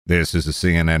This is a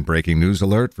CNN breaking news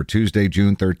alert for Tuesday,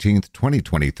 June 13th,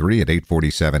 2023 at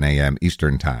 8:47 a.m.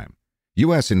 Eastern Time.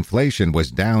 U.S. inflation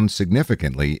was down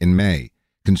significantly in May.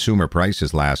 Consumer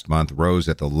prices last month rose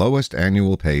at the lowest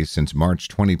annual pace since March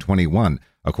 2021,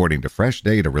 according to fresh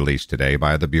data released today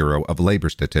by the Bureau of Labor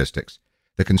Statistics.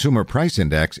 The Consumer Price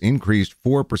Index increased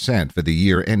 4% for the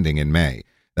year ending in May.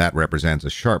 That represents a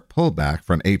sharp pullback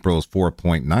from April's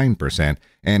 4.9%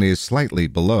 and is slightly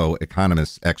below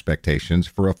economists' expectations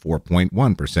for a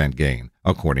 4.1% gain,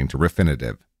 according to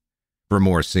Refinitiv. For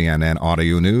more CNN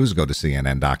audio news, go to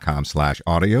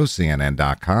cnn.com/audio,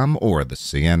 cnn.com, or the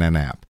CNN app.